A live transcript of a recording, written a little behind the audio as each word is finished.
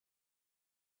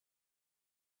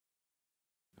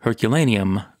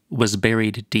Herculaneum was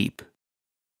buried deep.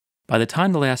 By the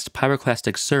time the last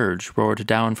pyroclastic surge roared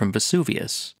down from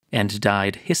Vesuvius and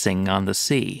died hissing on the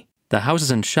sea, the houses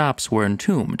and shops were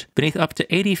entombed beneath up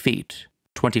to 80 feet,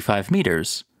 25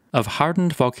 meters, of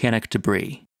hardened volcanic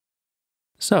debris.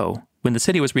 So, when the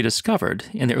city was rediscovered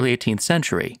in the early 18th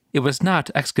century, it was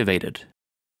not excavated.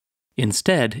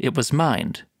 Instead, it was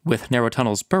mined, with narrow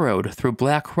tunnels burrowed through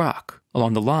black rock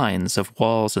along the lines of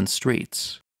walls and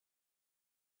streets.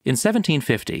 In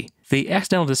 1750, the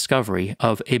accidental discovery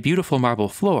of a beautiful marble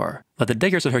floor led the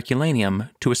diggers at Herculaneum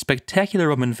to a spectacular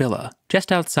Roman villa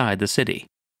just outside the city.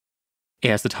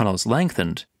 As the tunnels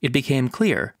lengthened, it became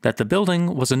clear that the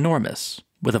building was enormous,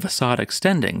 with a facade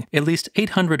extending at least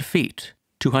 800 feet,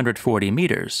 240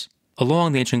 meters,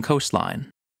 along the ancient coastline.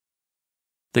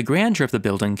 The grandeur of the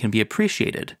building can be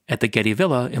appreciated at the Getty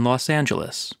Villa in Los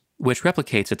Angeles, which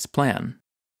replicates its plan.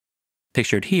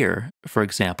 Pictured here, for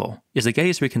example, is the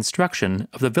Getty's reconstruction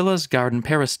of the villa's garden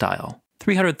peristyle,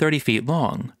 330 feet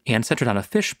long and centered on a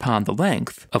fish pond the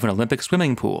length of an Olympic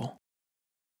swimming pool.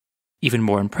 Even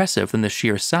more impressive than the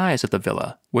sheer size of the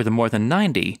villa were the more than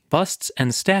 90 busts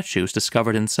and statues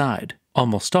discovered inside,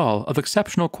 almost all of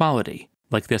exceptional quality,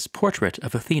 like this portrait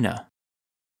of Athena.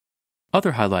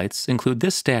 Other highlights include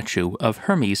this statue of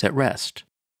Hermes at rest,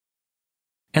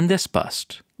 and this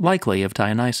bust, likely of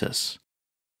Dionysus.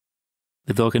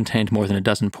 The villa contained more than a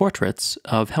dozen portraits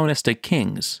of Hellenistic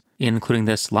kings, including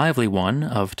this lively one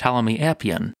of Ptolemy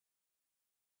Appian,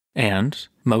 and,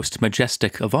 most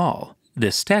majestic of all,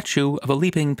 this statue of a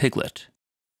leaping piglet.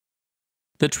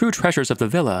 The true treasures of the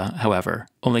villa, however,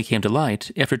 only came to light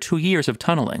after 2 years of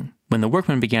tunneling, when the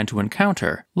workmen began to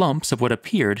encounter lumps of what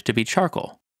appeared to be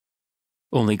charcoal.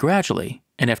 Only gradually,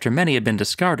 and after many had been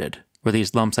discarded, were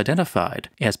these lumps identified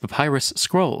as papyrus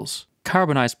scrolls,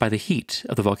 carbonized by the heat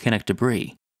of the volcanic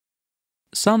debris.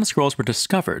 Some scrolls were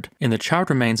discovered in the charred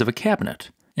remains of a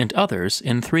cabinet, and others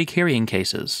in 3 carrying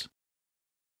cases.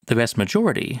 The vast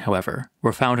majority, however,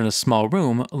 were found in a small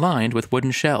room lined with wooden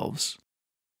shelves.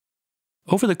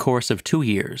 Over the course of 2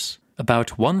 years,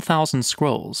 about 1,000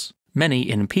 scrolls, many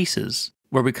in pieces,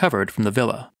 were recovered from the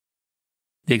villa.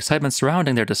 The excitement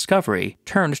surrounding their discovery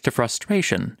turned to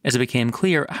frustration as it became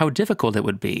clear how difficult it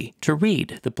would be to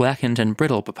read the blackened and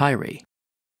brittle papyri.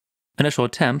 Initial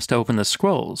attempts to open the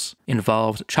scrolls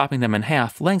involved chopping them in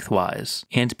half lengthwise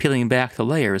and peeling back the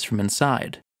layers from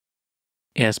inside.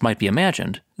 As might be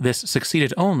imagined, this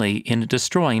succeeded only in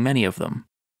destroying many of them.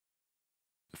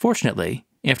 Fortunately,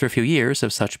 after a few years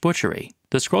of such butchery,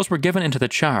 the scrolls were given into the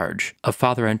charge of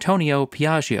Father Antonio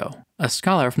Piaggio, a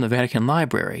scholar from the Vatican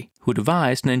Library who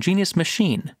devised an ingenious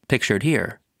machine, pictured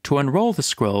here, to unroll the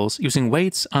scrolls using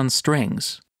weights on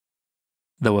strings.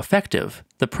 Though effective,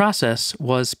 the process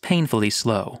was painfully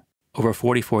slow. Over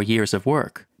 44 years of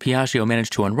work, Piaggio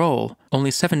managed to unroll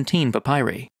only 17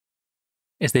 papyri.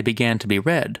 As they began to be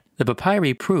read, the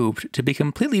papyri proved to be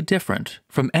completely different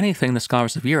from anything the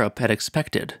scholars of Europe had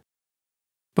expected.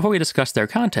 Before we discuss their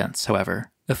contents, however,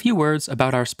 a few words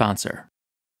about our sponsor.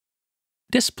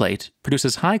 Displate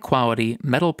produces high-quality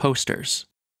metal posters.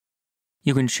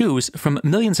 You can choose from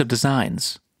millions of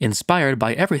designs, inspired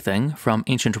by everything from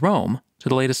ancient Rome to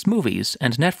the latest movies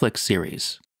and Netflix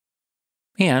series.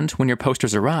 And when your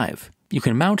posters arrive, you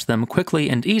can mount them quickly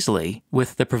and easily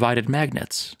with the provided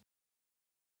magnets.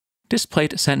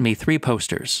 Displate sent me 3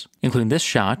 posters, including this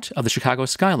shot of the Chicago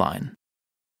skyline,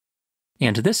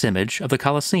 and this image of the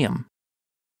Colosseum.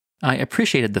 I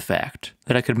appreciated the fact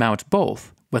that I could mount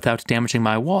both without damaging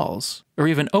my walls or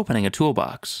even opening a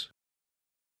toolbox.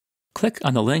 Click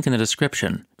on the link in the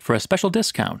description for a special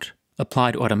discount,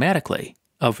 applied automatically,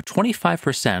 of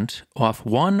 25% off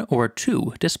 1 or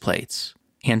 2 displates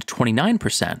and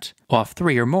 29% off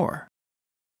 3 or more.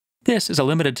 This is a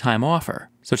limited time offer,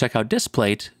 so check out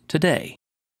Displate today.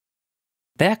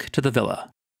 Back to the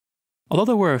villa. Although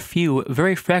there were a few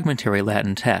very fragmentary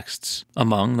Latin texts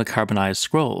among the carbonized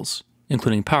scrolls,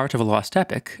 including part of a lost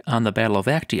epic on the Battle of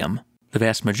Actium, the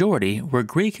vast majority were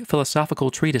Greek philosophical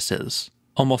treatises,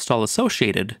 almost all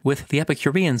associated with the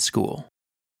Epicurean school.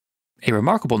 A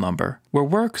remarkable number were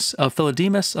works of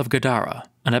Philodemus of Gadara,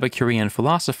 an Epicurean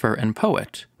philosopher and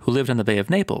poet who lived in the Bay of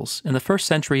Naples in the 1st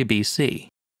century BC.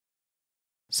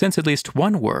 Since at least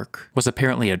one work was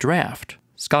apparently a draft,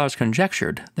 scholars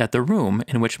conjectured that the room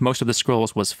in which most of the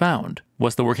scrolls was found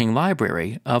was the working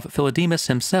library of Philodemus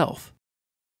himself.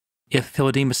 If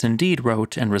Philodemus indeed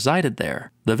wrote and resided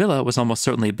there, the villa was almost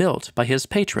certainly built by his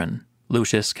patron,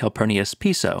 Lucius Calpurnius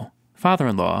Piso,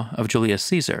 father-in-law of Julius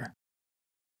Caesar.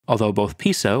 Although both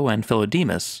Piso and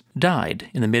Philodemus died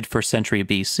in the mid-1st century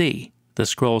BC, the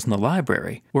scrolls in the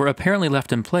library were apparently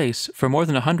left in place for more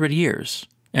than 100 years,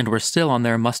 and were still on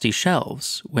their musty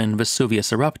shelves when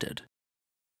Vesuvius erupted.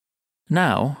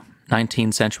 Now,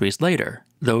 19 centuries later,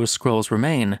 those scrolls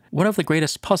remain one of the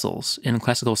greatest puzzles in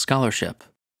classical scholarship.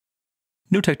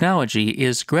 New technology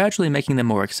is gradually making them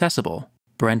more accessible.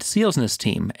 Brent Seals and his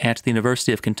team at the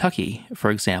University of Kentucky, for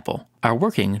example, are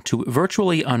working to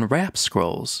virtually unwrap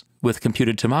scrolls with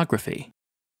computed tomography.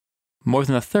 More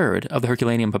than a third of the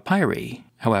Herculaneum papyri,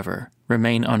 however,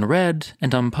 remain unread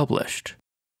and unpublished.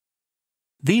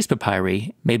 These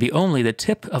papyri may be only the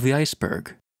tip of the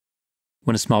iceberg.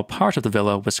 When a small part of the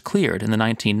villa was cleared in the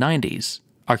 1990s,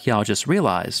 archaeologists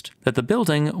realized that the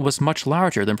building was much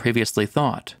larger than previously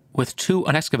thought, with 2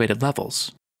 unexcavated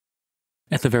levels.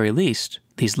 At the very least,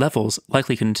 these levels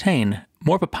likely contain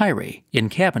more papyri in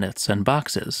cabinets and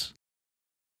boxes.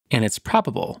 And it's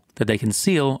probable that they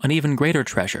conceal an even greater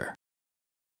treasure.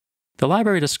 The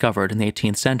library discovered in the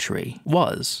 18th century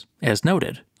was, as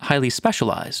noted, highly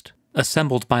specialized,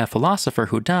 assembled by a philosopher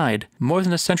who died more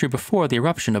than a century before the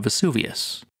eruption of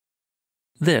Vesuvius.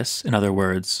 This, in other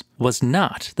words, was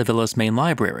not the villa's main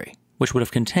library, which would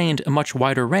have contained a much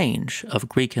wider range of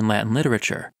Greek and Latin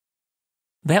literature.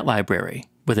 That library,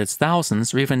 with its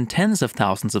thousands or even tens of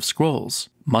thousands of scrolls,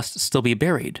 must still be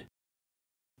buried.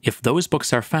 If those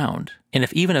books are found, and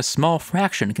if even a small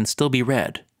fraction can still be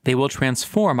read, they will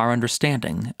transform our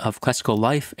understanding of classical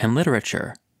life and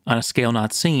literature on a scale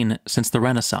not seen since the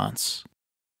Renaissance.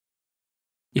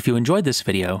 If you enjoyed this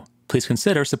video, please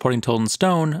consider supporting Told in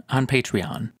Stone on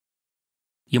Patreon.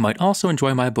 You might also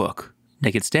enjoy my book,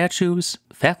 Naked Statues,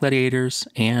 Fat Gladiators,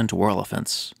 and War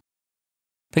Elephants.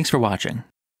 Thanks for watching.